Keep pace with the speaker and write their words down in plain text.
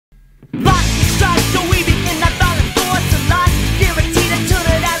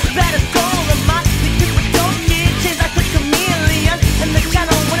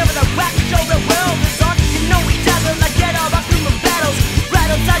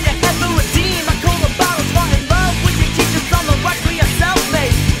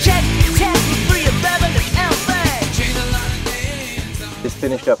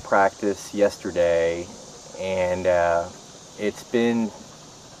practice yesterday, and it's been,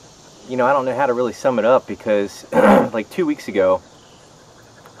 you know, I don't know how to really sum it up because like 2 weeks ago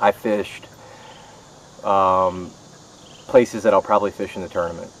I fished places that I'll probably fish in the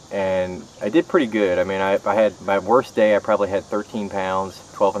tournament, and I did pretty good. I mean, I had my worst day, I probably had 13 pounds,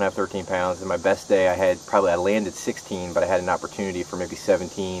 12 and a half, 13 pounds, and my best day I landed 16, but I had an opportunity for maybe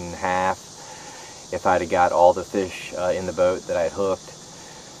 17 and a half if I'd have got all the fish in the boat that I had hooked.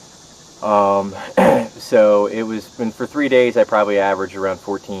 So it was, and for 3 days I probably averaged around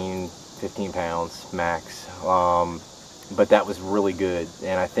 14, 15 pounds max. But that was really good,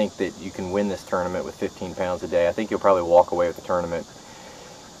 and I think that you can win this tournament with 15 pounds a day. I think you'll probably walk away with the tournament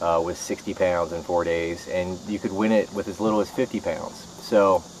with 60 pounds in 4 days, and you could win it with as little as 50 pounds.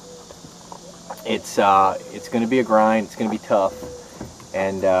 So it's going to be a grind. It's going to be tough,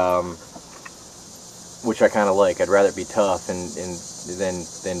 and which I kind of like. I'd rather it be tough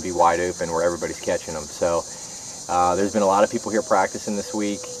than be wide open where everybody's catching them. So there's been a lot of people here practicing this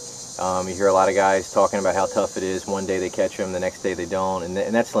week. You hear a lot of guys talking about how tough it is. One day they catch them, the next day they don't, and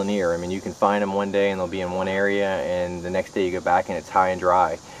that's linear. I mean, you can find them one day and they'll be in one area, and the next day you go back and it's high and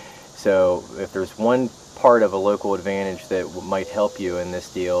dry. So if there's one part of a local advantage that might help you in this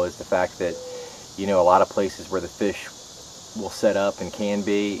deal is the fact that, you know, a lot of places where the fish will set up and can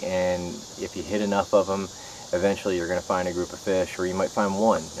be, and if you hit enough of them, eventually you're going to find a group of fish, or you might find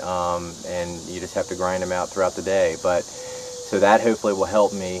one, and you just have to grind them out throughout the day. But so that hopefully will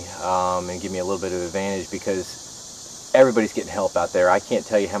help me and give me a little bit of advantage, because everybody's getting help out there. I can't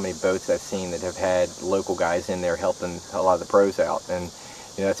tell you how many boats I've seen that have had local guys in there helping a lot of the pros out, and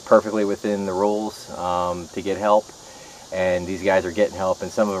you know, that's perfectly within the rules to get help, and these guys are getting help,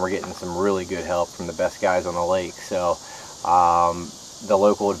 and some of them are getting some really good help from the best guys on the lake. So the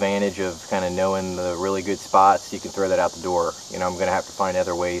local advantage of kind of knowing the really good spots, you can throw that out the door. You know, I'm going to have to find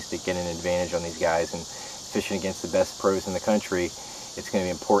other ways to get an advantage on these guys, and fishing against the best pros in the country, it's going to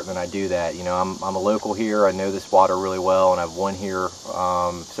be important that I do that. You know, I'm a local here. I know this water really well, and I've won here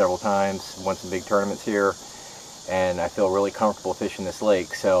several times, won some big tournaments here, and I feel really comfortable fishing this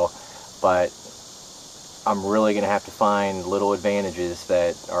lake. So, but I'm really going to have to find little advantages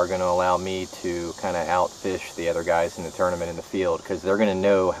that are going to allow me to kind of outfish the other guys in the tournament in the field, because they're going to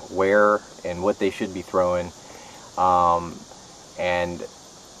know where and what they should be throwing, and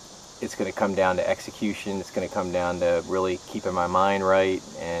it's going to come down to execution. It's going to come down to really keeping my mind right,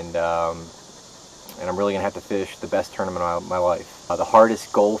 and I'm really going to have to fish the best tournament of my life. The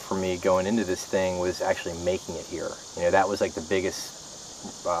hardest goal for me going into this thing was actually making it here. You know, that was like the biggest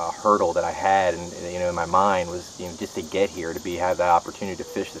hurdle that I had, and you know, in my mind was, you know, just to get here, to have that opportunity to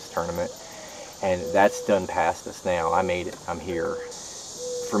fish this tournament, and that's done past us now. I made it. I'm here.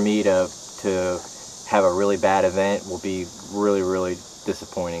 For me to have a really bad event will be really, really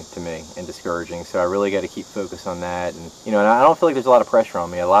disappointing to me and discouraging. So I really got to keep focused on that. And you know, and I don't feel like there's a lot of pressure on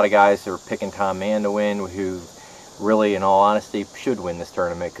me. A lot of guys are picking Tom Mann to win, who really, in all honesty, should win this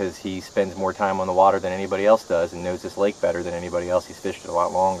tournament, because he spends more time on the water than anybody else does and knows this lake better than anybody else. He's fished it a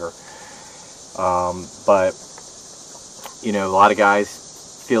lot longer. But you know, a lot of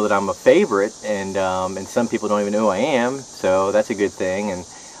guys feel that I'm a favorite, and some people don't even know who I am, so that's a good thing. And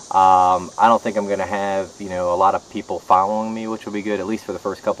I don't think I'm going to have, you know, a lot of people following me, which will be good, at least for the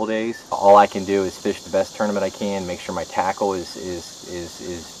first couple days. All I can do is fish the best tournament I can, make sure my tackle is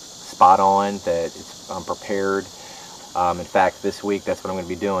spot on, that I'm prepared. In fact, this week, that's what I'm going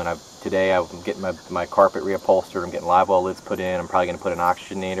to be doing. Today I'm getting my carpet reupholstered, I'm getting live well lids put in, I'm probably going to put an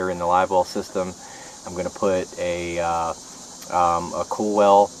oxygenator in the live well system. I'm going to put a cool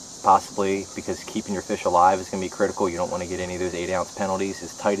well, possibly, because keeping your fish alive is going to be critical. You don't want to get any of those 8-ounce penalties.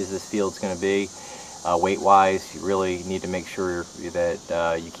 As tight as this field's going to be, weight-wise, you really need to make sure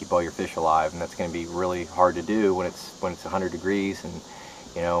that you keep all your fish alive, and that's going to be really hard to do when it's 100 degrees, and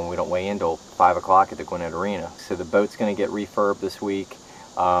you know, we don't weigh in till 5 o'clock at the Gwinnett Arena. So the boat's going to get refurbed this week.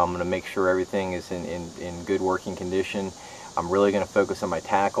 I'm going to make sure everything is in good working condition. I'm really going to focus on my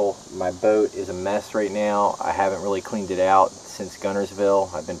tackle. My boat is a mess right now. I haven't really cleaned it out since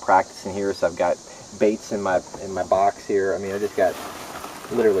Gunnersville. I've been practicing here, so I've got baits in my box here. I mean, I just got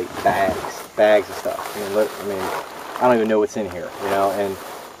literally bags of stuff. I mean, I don't even know what's in here, you know, and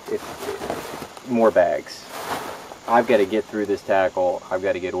it's more bags. I've got to get through this tackle. I've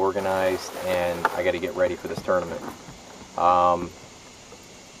got to get organized, and I got to get ready for this tournament.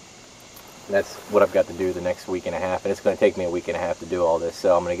 That's what I've got to do the next week and a half, and it's going to take me a week and a half to do all this.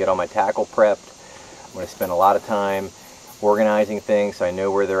 So I'm going to get all my tackle prepped. I'm going to spend a lot of time organizing things so I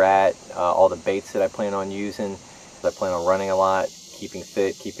know where they're at, all the baits that I plan on using. I plan on running a lot, keeping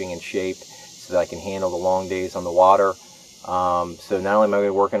fit, keeping in shape, so that I can handle the long days on the water. So not only am I going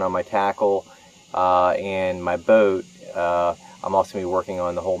to be working on my tackle and my boat, I'm also going to be working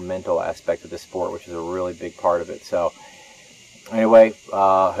on the whole mental aspect of the sport, which is a really big part of it. So anyway,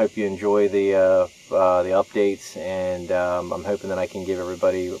 hope you enjoy the updates, and I'm hoping that I can give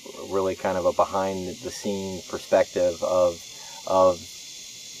everybody really kind of a behind-the-scene perspective of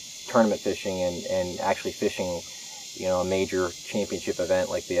tournament fishing and actually fishing, you know, a major championship event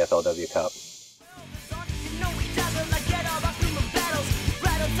like the FLW Cup.